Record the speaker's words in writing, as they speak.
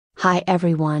Hi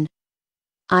everyone.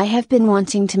 I have been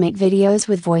wanting to make videos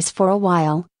with voice for a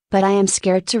while, but I am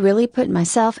scared to really put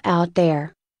myself out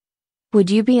there. Would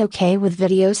you be okay with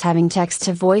videos having text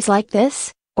to voice like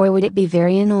this, or would it be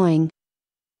very annoying?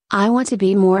 I want to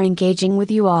be more engaging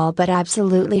with you all but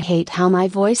absolutely hate how my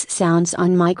voice sounds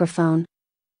on microphone.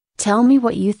 Tell me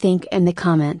what you think in the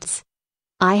comments.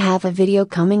 I have a video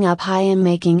coming up I am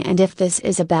making, and if this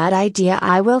is a bad idea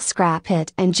I will scrap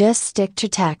it and just stick to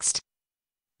text.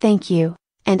 Thank you,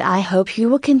 and I hope you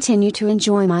will continue to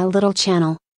enjoy my little channel.